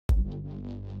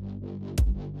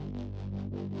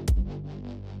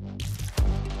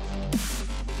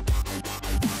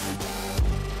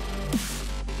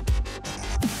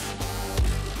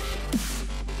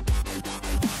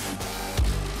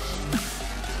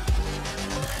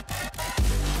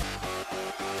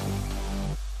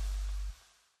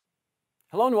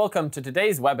Hello and welcome to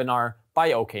today's webinar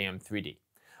by OKM3D.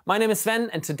 My name is Sven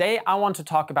and today I want to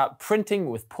talk about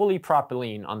printing with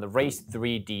polypropylene on the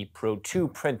Raise3D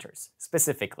Pro2 printers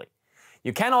specifically.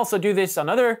 You can also do this on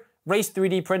other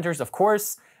Raise3D printers, of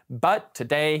course, but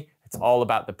today it's all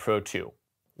about the Pro2.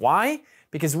 Why?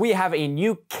 Because we have a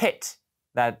new kit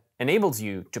that enables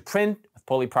you to print with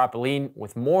polypropylene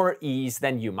with more ease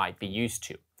than you might be used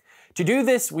to. To do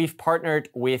this, we've partnered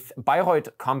with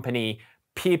Bayreuth company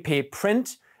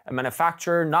PPprint, a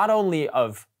manufacturer not only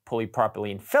of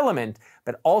polypropylene filament,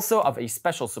 but also of a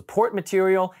special support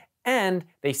material, and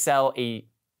they sell a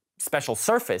special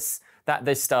surface that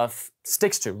this stuff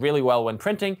sticks to really well when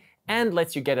printing and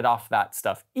lets you get it off that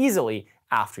stuff easily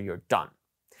after you're done.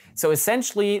 So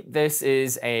essentially, this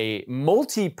is a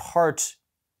multi-part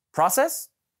process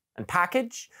and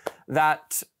package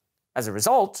that, as a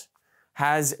result,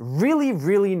 has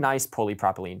really nice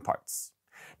polypropylene parts.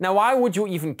 Now, why would you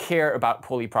even care about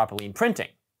polypropylene printing?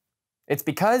 It's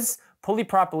because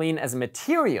polypropylene as a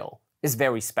material is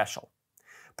very special.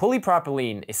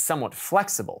 Polypropylene is somewhat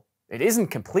flexible. It isn't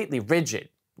completely rigid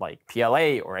like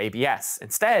PLA or ABS.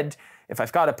 Instead, if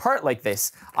I've got a part like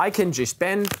this, I can just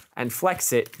bend and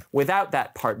flex it without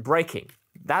that part breaking.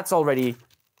 That's already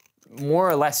more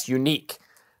or less unique.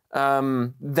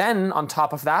 Then on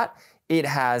top of that, it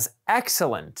has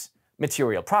excellent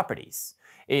material properties.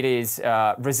 It is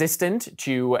resistant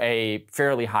to a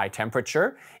fairly high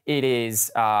temperature. It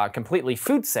is completely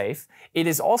food safe. It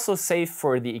is also safe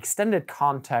for the extended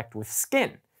contact with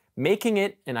skin, making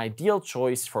it an ideal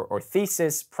choice for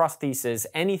ortheses, prostheses,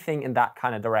 anything in that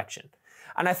kind of direction.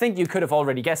 And I think you could have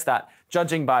already guessed that,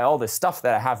 judging by all the stuff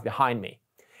that I have behind me.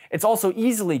 It's also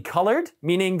easily colored,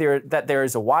 meaning that there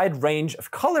is a wide range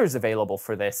of colors available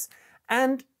for this.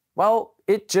 And, well,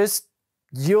 it just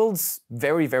yields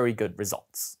very good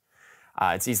results.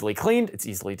 It's easily cleaned, it's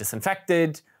easily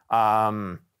disinfected,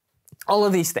 all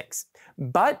of these things.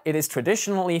 But it is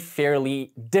traditionally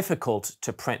fairly difficult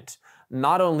to print.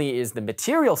 Not only is the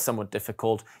material somewhat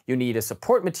difficult, you need a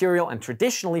support material, and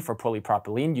traditionally for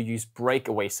polypropylene you use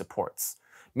breakaway supports,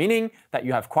 meaning that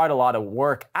you have quite a lot of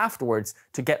work afterwards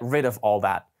to get rid of all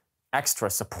that extra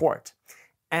support.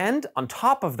 And on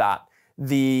top of that,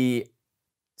 the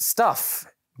stuff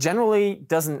generally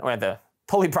doesn't, or the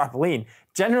polypropylene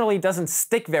generally doesn't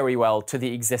stick very well to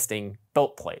the existing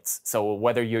built plates. So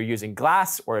whether you're using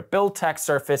glass or a Build-Tech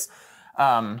surface,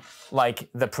 like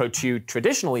the Pro2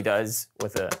 traditionally does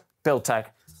with a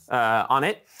Build-Tech on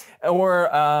it,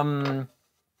 or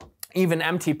even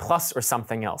MT Plus or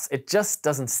something else, it just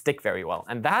doesn't stick very well.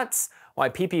 And that's why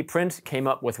PPprint came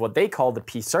up with what they call the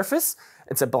P surface.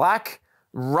 It's a black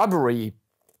rubbery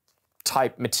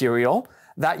type material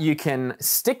that you can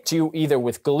stick to either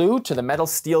with glue to the metal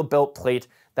steel built plate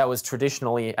that was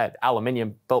traditionally,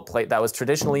 aluminium built plate that was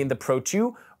traditionally in the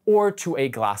Pro2, or to a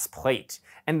glass plate.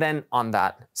 And then on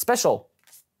that special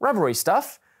rubbery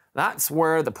stuff, that's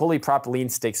where the polypropylene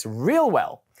sticks real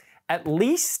well, at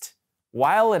least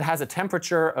while it has a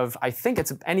temperature of, I think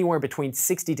it's anywhere between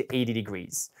 60 to 80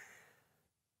 degrees.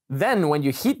 Then when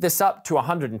you heat this up to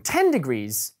 110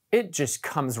 degrees, it just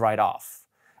comes right off.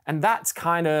 And that's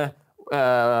kind of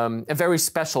a very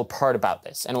special part about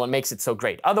this and what makes it so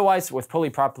great. Otherwise, with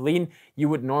polypropylene, you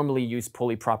would normally use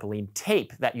polypropylene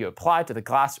tape that you apply to the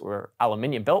glass or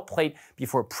aluminium built plate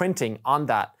before printing on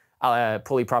that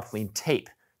polypropylene tape,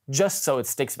 just so it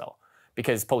sticks well.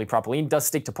 Because polypropylene does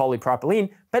stick to polypropylene,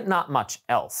 but not much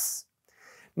else.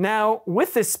 Now,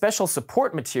 with this special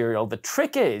support material, the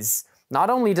trick is, not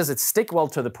only does it stick well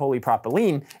to the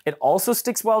polypropylene, it also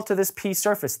sticks well to this P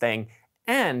surface thing,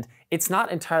 and it's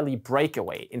not entirely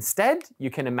breakaway. Instead,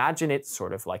 you can imagine it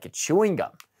sort of like a chewing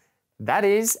gum. That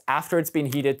is, after it's been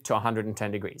heated to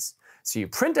 110 degrees. So you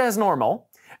print as normal,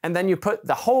 and then you put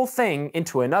the whole thing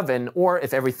into an oven, or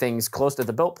if everything's close to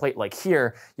the built plate like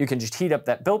here, you can just heat up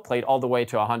that built plate all the way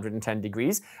to 110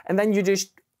 degrees, and then you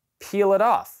just peel it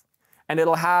off. And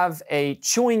it'll have a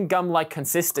chewing gum-like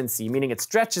consistency, meaning it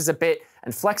stretches a bit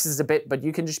and flexes a bit, but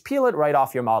you can just peel it right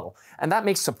off your model. And that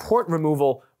makes support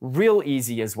removal real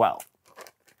easy as well.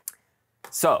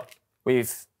 So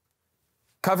we've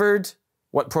covered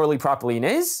what polypropylene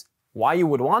is, why you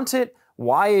would want it,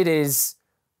 why it is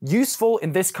useful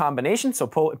in this combination. So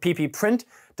PPprint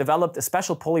developed a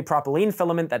special polypropylene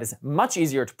filament that is much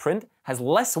easier to print, has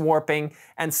less warping,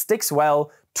 and sticks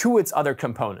well to its other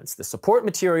components, the support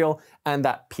material and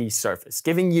that P surface,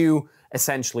 giving you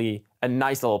essentially a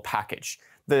nice little package.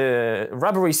 The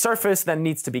rubbery surface then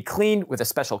needs to be cleaned with a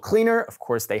special cleaner. Of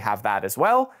course, they have that as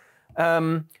well.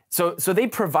 So they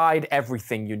provide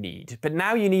everything you need, but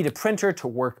now you need a printer to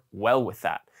work well with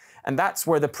that. And that's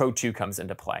where the Pro2 comes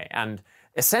into play. And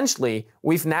Essentially,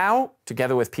 we've now,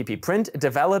 together with PPprint,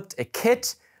 developed a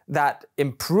kit that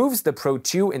improves the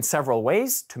Pro2 in several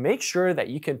ways to make sure that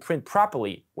you can print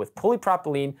properly with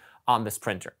polypropylene on this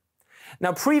printer.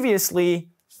 Now, previously,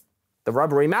 the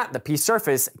rubbery mat, the piece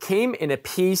surface, came in a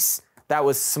piece that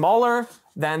was smaller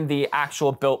than the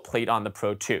actual built plate on the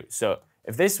Pro2. So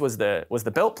if this was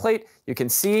the built plate, you can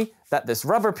see that this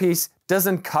rubber piece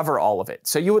doesn't cover all of it.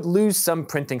 So you would lose some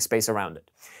printing space around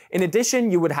it. In addition,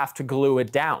 you would have to glue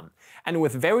it down. And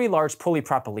with very large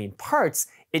polypropylene parts,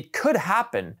 it could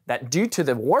happen that due to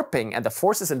the warping and the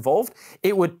forces involved,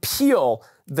 it would peel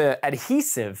the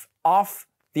adhesive off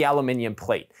the aluminum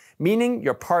plate, meaning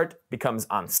your part becomes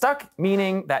unstuck,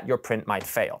 meaning that your print might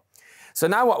fail. So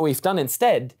now what we've done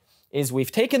instead is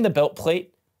we've taken the built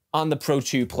plate on the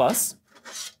Pro2 Plus,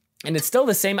 and it's still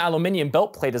the same aluminum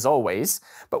built plate as always,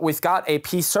 but we've got a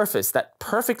piece surface that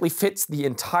perfectly fits the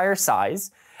entire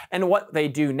size. And what they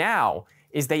do now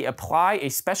is they apply a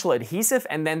special adhesive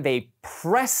and then they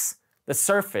press the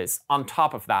surface on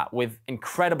top of that with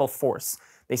incredible force.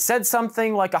 They said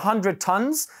something like 100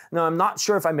 tons. Now, I'm not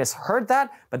sure if I misheard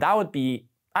that, but that would be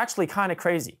actually kind of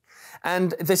crazy.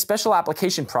 And this special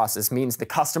application process means the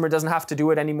customer doesn't have to do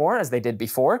it anymore as they did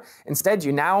before. Instead,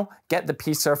 you now get the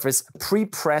piece surface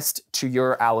pre-pressed to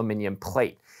your aluminum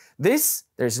plate. There's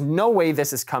no way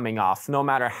this is coming off, no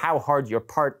matter how hard your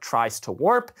part tries to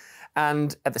warp.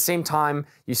 And at the same time,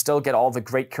 you still get all the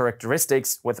great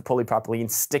characteristics with the polypropylene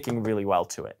sticking really well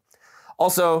to it.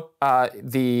 Also,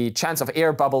 the chance of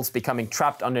air bubbles becoming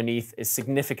trapped underneath is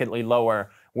significantly lower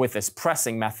with this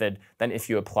pressing method than if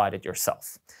you applied it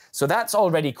yourself. So that's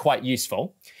already quite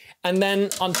useful. And then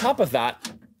on top of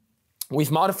that,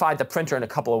 we've modified the printer in a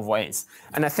couple of ways.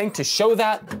 And I think to show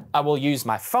that, I will use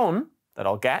my phone that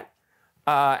I'll get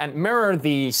and mirror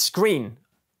the screen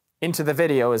into the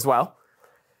video as well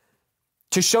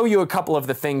to show you a couple of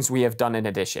the things we have done in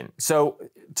addition. So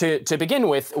to begin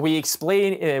with, we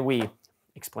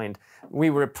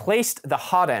replaced the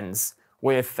hot ends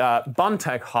with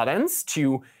Bondtech hot ends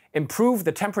to improve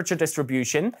the temperature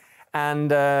distribution and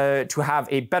to have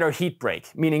a better heat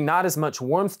break, meaning not as much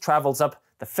warmth travels up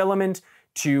the filament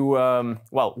to,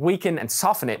 weaken and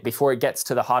soften it before it gets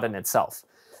to the hot end itself.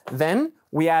 Then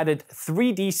we added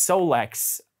 3D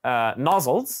Solex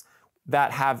nozzles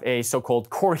that have a so-called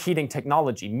core heating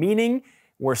technology, meaning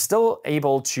we're still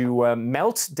able to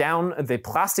melt down the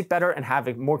plastic better and have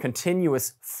a more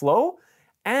continuous flow.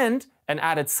 And an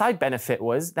added side benefit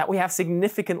was that we have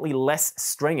significantly less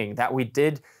stringing that we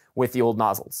did with the old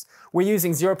nozzles. We're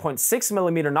using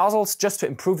 0.6mm nozzles just to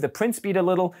improve the print speed a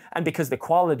little, and because the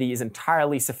quality is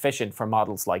entirely sufficient for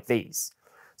models like these.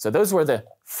 So those were the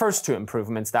first two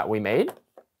improvements that we made.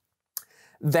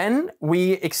 Then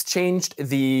we exchanged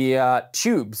the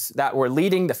tubes that were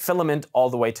leading the filament all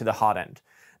the way to the hot end.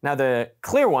 Now the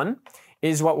clear one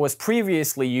is what was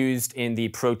previously used in the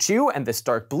Pro2, and this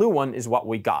dark blue one is what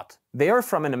we got. They are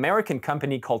from an American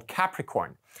company called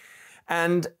Capricorn.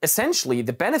 And essentially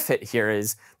the benefit here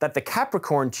is that the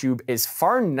Capricorn tube is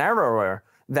far narrower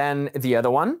than the other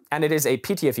one, and it is a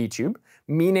PTFE tube,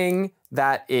 meaning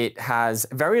that it has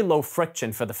very low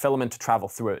friction for the filament to travel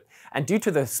through it. And due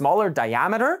to the smaller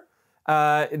diameter,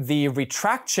 the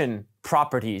retraction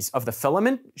properties of the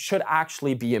filament should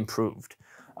actually be improved.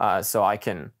 So I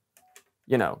can,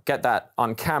 get that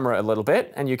on camera a little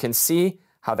bit, and you can see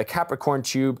how the Capricorn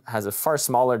tube has a far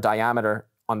smaller diameter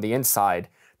on the inside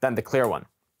than the clear one.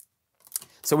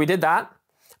 So we did that.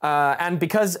 And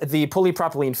because the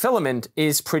polypropylene filament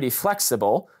is pretty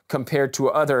flexible compared to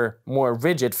other more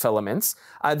rigid filaments,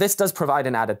 this does provide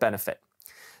an added benefit.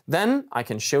 Then I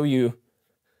can show you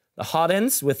the hot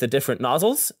ends with the different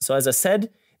nozzles. So as I said,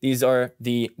 these are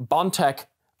the Bondtech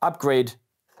Upgrade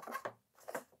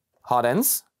hot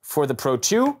ends for the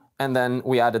Pro2, and then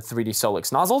we added 3D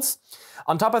Solex nozzles.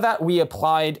 On top of that, we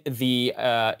applied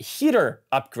the heater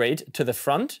upgrade to the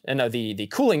front, the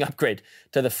cooling upgrade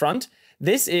to the front.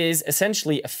 This is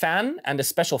essentially a fan and a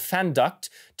special fan duct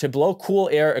to blow cool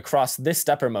air across this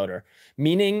stepper motor,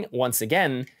 meaning, once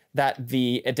again, that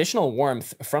the additional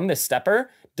warmth from this stepper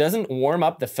doesn't warm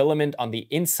up the filament on the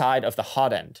inside of the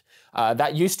hot end.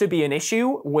 That used to be an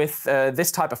issue with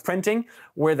this type of printing,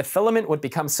 where the filament would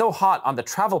become so hot on the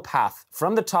travel path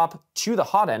from the top to the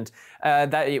hot end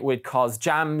that it would cause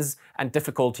jams and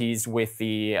difficulties with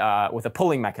the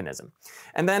pulling mechanism.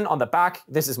 And then on the back,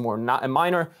 this is more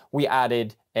minor, we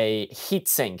added a heat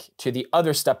sink to the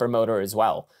other stepper motor as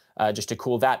well, just to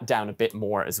cool that down a bit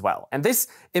more as well. And this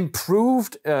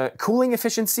improved cooling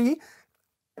efficiency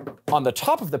on the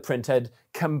top of the printhead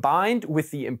combined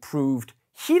with the improved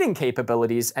heating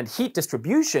capabilities and heat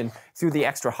distribution through the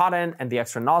extra hot end and the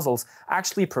extra nozzles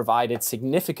actually provided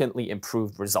significantly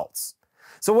improved results.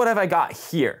 So what have I got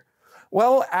here?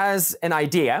 Well, as an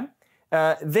idea,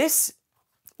 this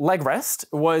leg rest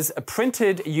was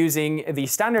printed using the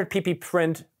standard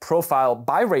PPprint profile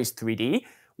by Raise3D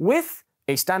with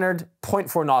a standard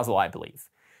 0.4 nozzle, I believe.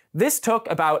 This took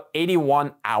about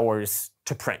 81 hours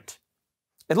to print.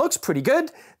 It looks pretty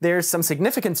good. There's some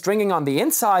significant stringing on the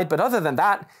inside, but other than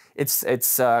that, it's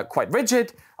quite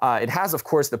rigid. It has, of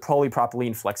course, the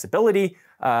polypropylene flexibility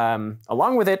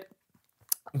along with it.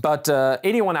 But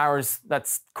 81 hours,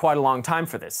 that's quite a long time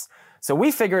for this. So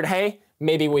we figured, hey,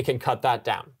 maybe we can cut that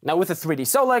down. Now with the 3D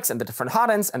Solex and the different hot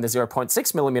ends and the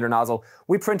 0.6mm nozzle,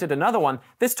 we printed another one.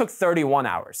 This took 31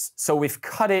 hours. So we've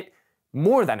cut it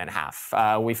more than in half.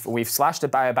 We've slashed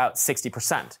it by about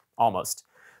 60% almost.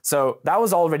 So that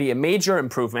was already a major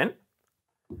improvement.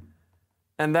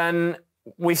 And then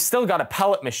we've still got a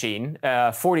pellet machine,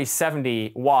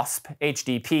 4070 WASP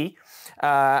HDP.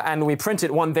 And we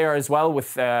printed one there as well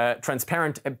with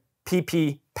transparent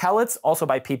PP pellets, also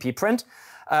by PPprint.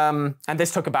 And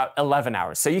this took about 11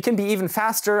 hours. So you can be even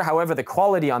faster. However, the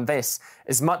quality on this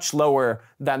is much lower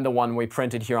than the one we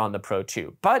printed here on the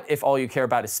Pro2. But if all you care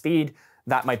about is speed,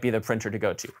 that might be the printer to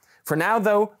go to. For now,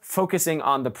 though, focusing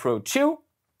on the Pro2,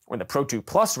 or the Pro2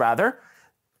 Plus rather,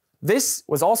 this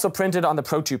was also printed on the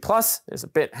Pro2 Plus. There's a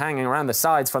bit hanging around the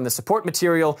sides from the support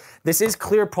material. This is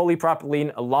clear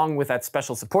polypropylene along with that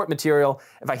special support material.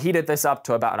 If I heated this up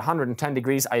to about 110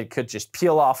 degrees, I could just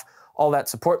peel off all that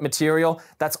support material.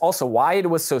 That's also why it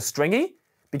was so stringy,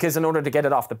 because in order to get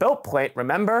it off the build plate,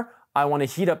 remember, I want to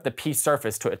heat up the piece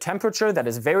surface to a temperature that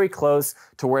is very close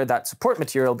to where that support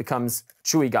material becomes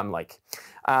chewy gum-like.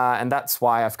 And that's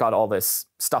why I've got all this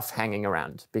stuff hanging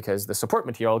around, because the support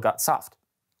material got soft.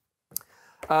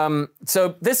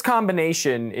 So this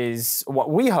combination is what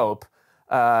we hope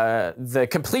the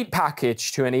complete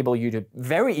package to enable you to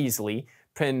very easily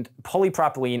print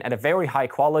polypropylene at a very high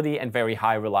quality and very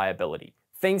high reliability.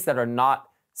 Things that are not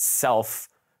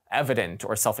self-evident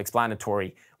or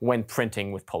self-explanatory when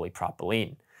printing with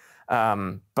polypropylene.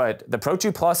 But the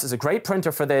Pro2 Plus is a great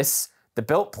printer for this. The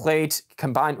built plate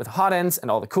combined with hot ends and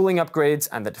all the cooling upgrades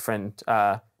and the different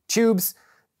tubes,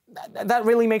 that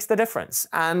really makes the difference.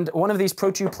 And one of these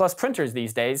Pro2 Plus printers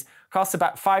these days costs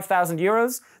about 5,000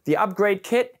 euros. The upgrade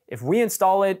kit, if we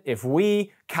install it, if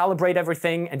we calibrate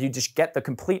everything and you just get the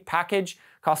complete package,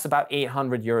 costs about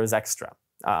 800 euros extra,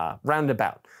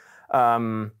 roundabout.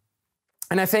 And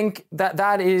I think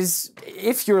that is,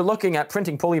 if you're looking at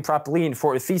printing polypropylene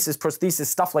for ortheses, prosthesis,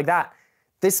 stuff like that,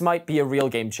 this might be a real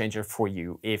game changer for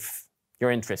you if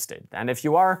you're interested. And if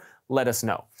you are, let us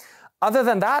know. Other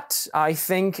than that, I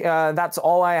think that's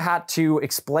all I had to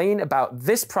explain about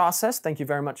this process. Thank you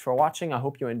very much for watching. I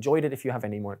hope you enjoyed it. If you have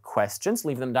any more questions,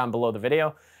 leave them down below the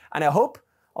video. And I hope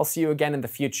I'll see you again in the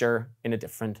future in a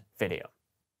different video.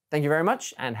 Thank you very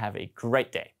much and have a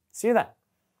great day. See you then.